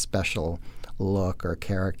sort of a special look or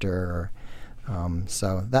character.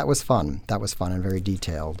 So that was fun. That was fun and very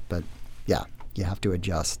detailed. But, yeah, you have to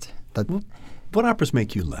adjust. What operas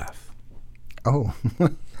make you laugh? Oh,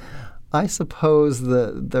 I suppose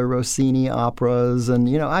the Rossini operas, and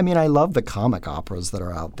I love the comic operas that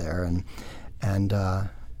are out there, and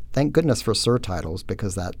thank goodness for surtitles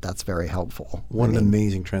because that's very helpful. What an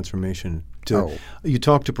amazing transformation! You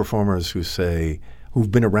talk to performers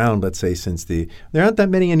who've been around, let's say, there aren't that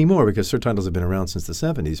many anymore because surtitles have been around since the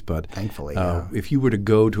 70s. But thankfully, if you were to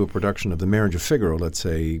go to a production of The Marriage of Figaro, let's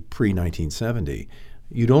say pre-1970,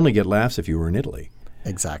 you'd only get laughs if you were in Italy.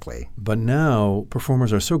 Exactly. But now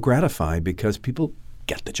performers are so gratified because people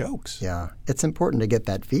get the jokes. Yeah. It's important to get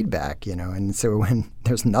that feedback, and so when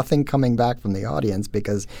there's nothing coming back from the audience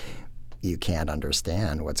because you can't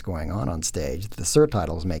understand what's going on stage, the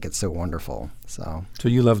surtitles make it so wonderful. So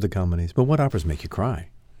you love the comedies. But what operas make you cry?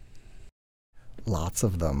 Lots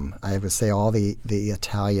of them. I would say all the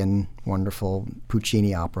Italian wonderful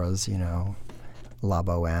Puccini operas, La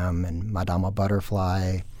Bohème and Madama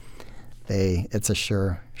Butterfly. It's a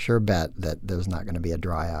sure bet that there's not going to be a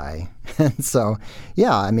dry eye. And so,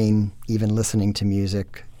 even listening to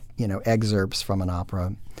music, excerpts from an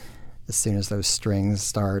opera, as soon as those strings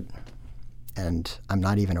start, and I'm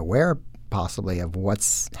not even aware possibly of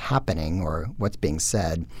what's happening or what's being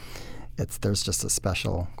said, there's just a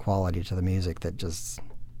special quality to the music that just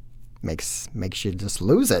makes you just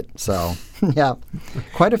lose it. So, yeah,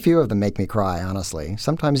 quite a few of them make me cry, honestly.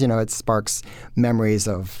 Sometimes, it sparks memories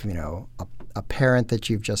of, a parent that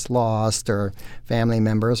you've just lost or family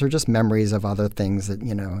members or just memories of other things that,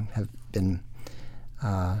 have been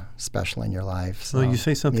special in your life. So, well, you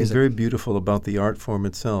say something very beautiful about the art form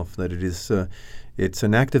itself, that it is it's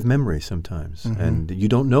an active memory sometimes. Mm-hmm. And you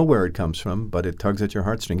don't know where it comes from, but it tugs at your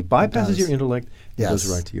heartstring. It bypasses your intellect. It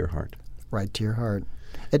goes right to your heart. Right to your heart.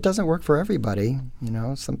 It doesn't work for everybody.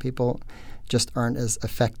 Some people just aren't as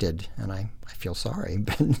affected, and I feel sorry,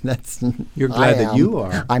 but that's You're glad that you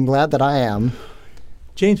are. I'm glad that I am.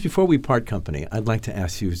 James, before we part company, I'd like to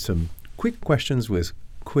ask you some quick questions with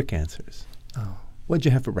quick answers. Oh. What'd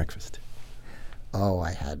you have for breakfast? Oh,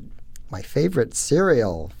 I had my favorite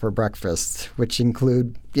cereal for breakfast, which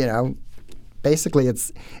include, basically,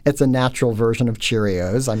 it's a natural version of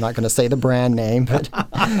Cheerios. I'm not going to say the brand name, but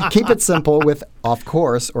keep it simple with, of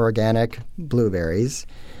course, organic blueberries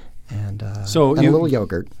and a little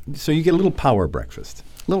yogurt. So you get a little power breakfast.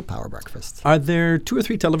 Little power breakfast. Are there 2 or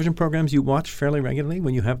 3 television programs you watch fairly regularly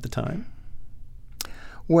when you have the time?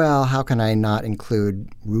 Well, how can I not include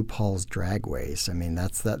RuPaul's Drag Race? I mean,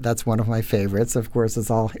 that's one of my favorites. Of course,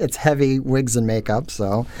 it's heavy wigs and makeup,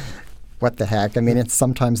 so what the heck? I mean, it's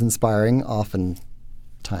sometimes inspiring,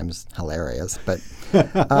 oftentimes hilarious, but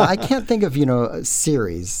I can't think of a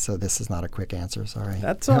series. So this is not a quick answer. Sorry.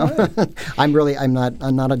 That's all right. I'm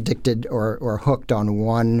not addicted or hooked on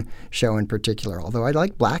one show in particular. Although I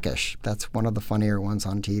like Blackish. That's one of the funnier ones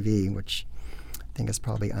on TV, which I think is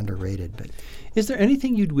probably underrated. But is there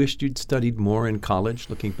anything you'd wished you'd studied more in college?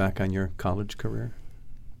 Looking back on your college career.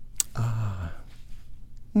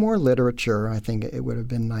 More literature. I think it would have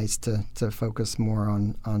been nice to focus more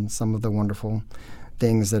on some of the wonderful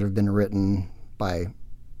things that have been written by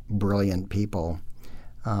brilliant people.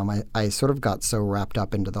 I sort of got so wrapped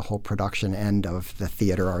up into the whole production end of the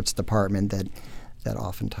theater arts department that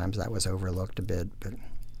oftentimes that was overlooked a bit. But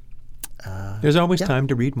there's always time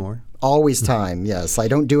to read more. Always time, yes. I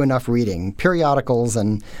don't do enough reading. Periodicals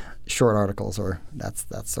and short articles,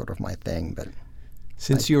 that's sort of my thing. But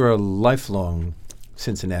since you're a lifelong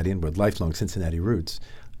Cincinnatian with lifelong Cincinnati roots,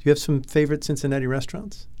 do you have some favorite Cincinnati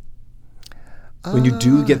restaurants? When you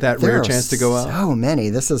do get that rare chance to go out? So many.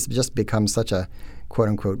 This has just become such a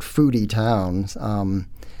quote-unquote foodie town.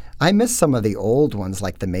 I miss some of the old ones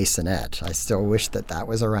like the Masonette. I still wish that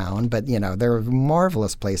was around. But, there are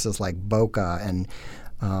marvelous places like Boca and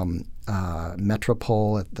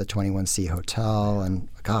Metropole at the 21C Hotel. And,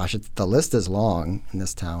 gosh, the list is long in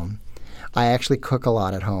this town. I actually cook a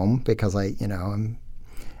lot at home because I'm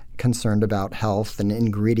concerned about health and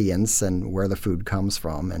ingredients and where the food comes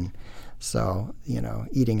from. And so,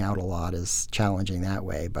 eating out a lot is challenging that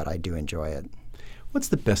way, but I do enjoy it. What's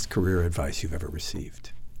the best career advice you've ever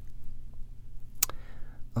received?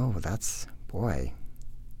 Oh, boy.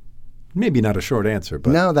 Maybe not a short answer,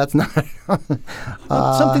 but no, that's not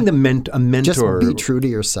something that meant a mentor. Just be true to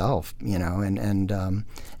yourself, and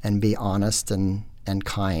be honest and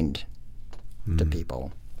kind to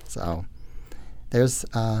people. So there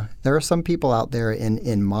are some people out there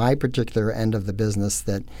in my particular end of the business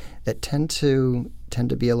that tend to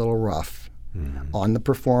be a little rough on the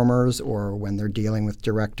performers, or when they're dealing with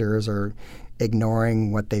directors, or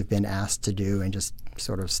ignoring what they've been asked to do and just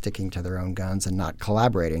sort of sticking to their own guns and not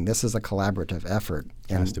collaborating. This is a collaborative effort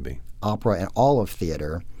in has to be. Opera and all of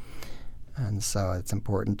theater. And so it's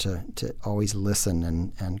important to always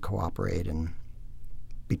listen and cooperate and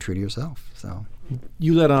be true to yourself. So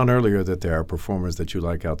you let on earlier that there are performers that you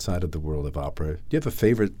like outside of the world of opera. Do you have a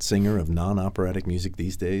favorite singer of non-operatic music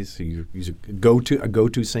these days? You a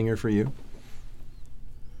go-to singer for you?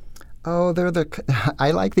 Oh, I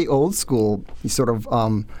like the old school sort of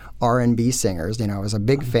R&B singers. I was a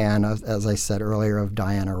big fan, as I said earlier, of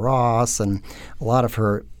Diana Ross, and a lot of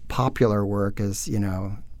her popular work is,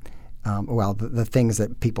 the things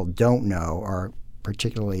that people don't know are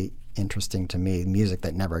particularly interesting to me, music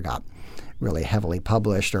that never got really heavily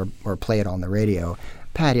published or played on the radio.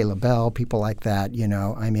 Patti LaBelle, people like that,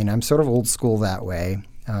 I'm sort of old school that way.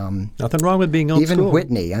 Nothing wrong with being old school. Even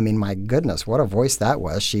Whitney, my goodness, what a voice that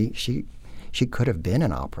was. She could have been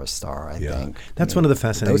an opera star, I think. That's one of the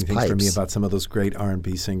fascinating things for me about some of those great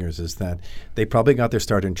R&B singers is that they probably got their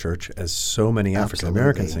start in church, as so many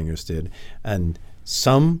African-American singers did. And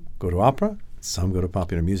some go to opera, some go to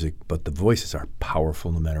popular music, but the voices are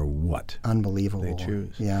powerful no matter what Unbelievable. they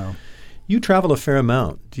choose. Yeah. You travel a fair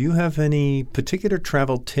amount. Do you have any particular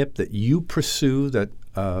travel tip that you pursue that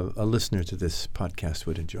a listener to this podcast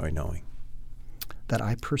would enjoy knowing? That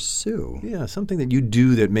I pursue? Yeah, something that you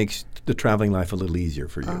do that makes the traveling life a little easier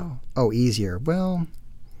for you. Oh, easier. Well,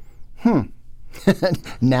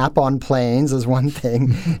 nap on planes is one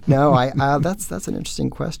thing. No, that's an interesting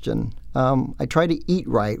question. I try to eat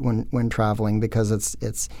right when traveling because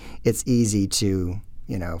it's easy to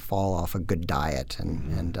fall off a good diet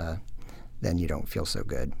and then you don't feel so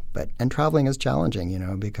good. And traveling is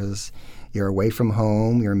challenging, because you're away from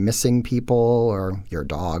home, you're missing people, or your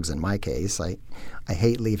dogs in my case. I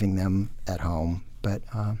hate leaving them at home, but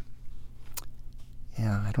I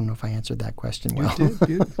don't know if I answered that question well. You did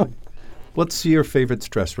beautifully. What's your favorite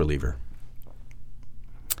stress reliever?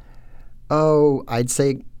 Oh, I'd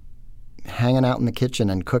say hanging out in the kitchen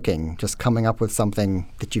and cooking, just coming up with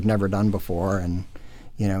something that you've never done before and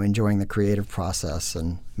enjoying the creative process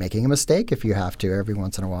and making a mistake if you have to every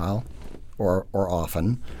once in a while or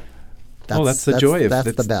often. That's the joy of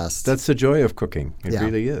that's the best. That's the joy of cooking. It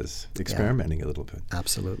really is. Experimenting a little bit.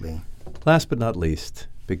 Absolutely. Last but not least,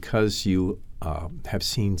 because you have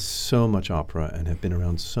seen so much opera and have been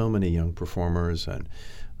around so many young performers and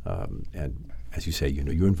as you say,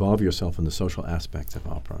 you involve yourself in the social aspects of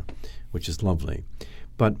opera, which is lovely.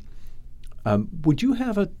 But would you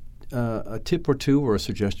have a tip or two or a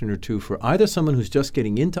suggestion or two for either someone who's just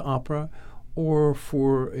getting into opera or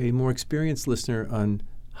for a more experienced listener on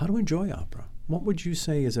how to enjoy opera? What would you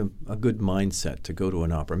say is a good mindset to go to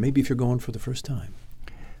an opera, maybe if you're going for the first time?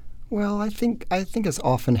 Well, I think it's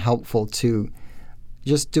often helpful to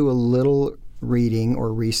just do a little reading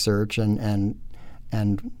or research and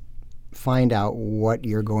find out what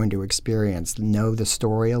you're going to experience. Know the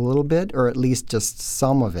story a little bit, or at least just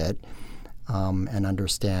some of it, and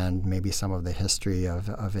understand maybe some of the history of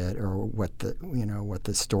it, or what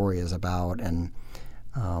the story is about, and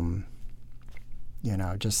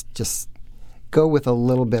just go with a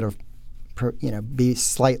little bit of be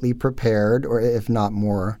slightly prepared, or if not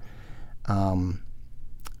more.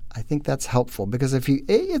 I think that's helpful because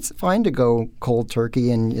it's fine to go cold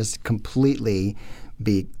turkey and just completely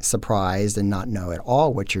be surprised and not know at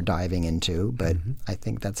all what you're diving into, but I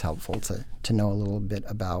think that's helpful to know a little bit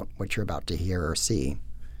about what you're about to hear or see,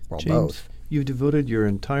 or James, both. You've devoted your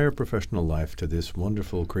entire professional life to this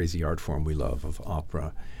wonderful, crazy art form we love of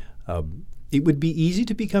opera. It would be easy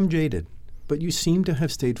to become jaded, but you seem to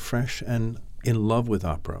have stayed fresh and in love with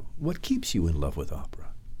opera. What keeps you in love with opera?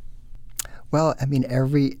 Well, I mean,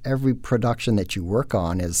 every production that you work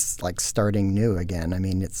on is like starting new again. I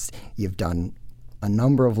mean, you've done a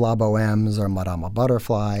number of La Bohèmes or Madama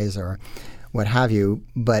Butterflies or what have you,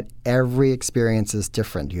 but every experience is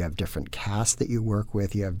different. You have different casts that you work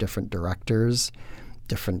with. You have different directors,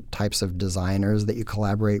 different types of designers that you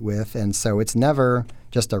collaborate with. And so it's never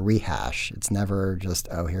just a rehash. It's never just,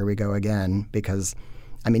 oh, here we go again. Because,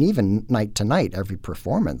 I mean, even night to night, every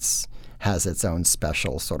performance has its own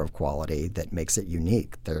special sort of quality that makes it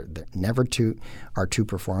unique. They're never two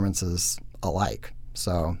performances alike.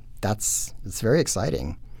 So it's very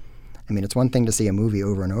exciting. I mean, it's one thing to see a movie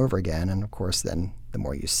over and over again, and of course then the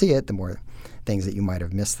more you see it, the more things that you might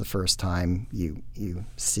have missed the first time you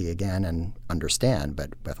see again and understand.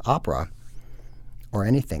 But with opera or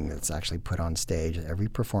anything that's actually put on stage, every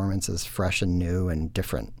performance is fresh and new and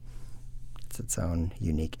different. It's its own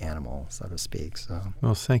unique animal, so to speak. So,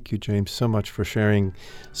 well, thank you, James, so much for sharing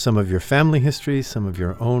some of your family history, some of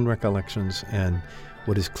your own recollections, and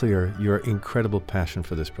what is clear, your incredible passion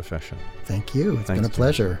for this profession. Thank you. It's been a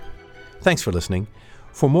pleasure. Thanks for listening.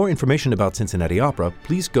 For more information about Cincinnati Opera,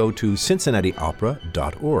 please go to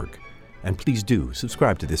cincinnatiopera.org. And please do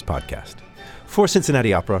subscribe to this podcast. For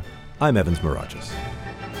Cincinnati Opera, I'm Evans Mirageous.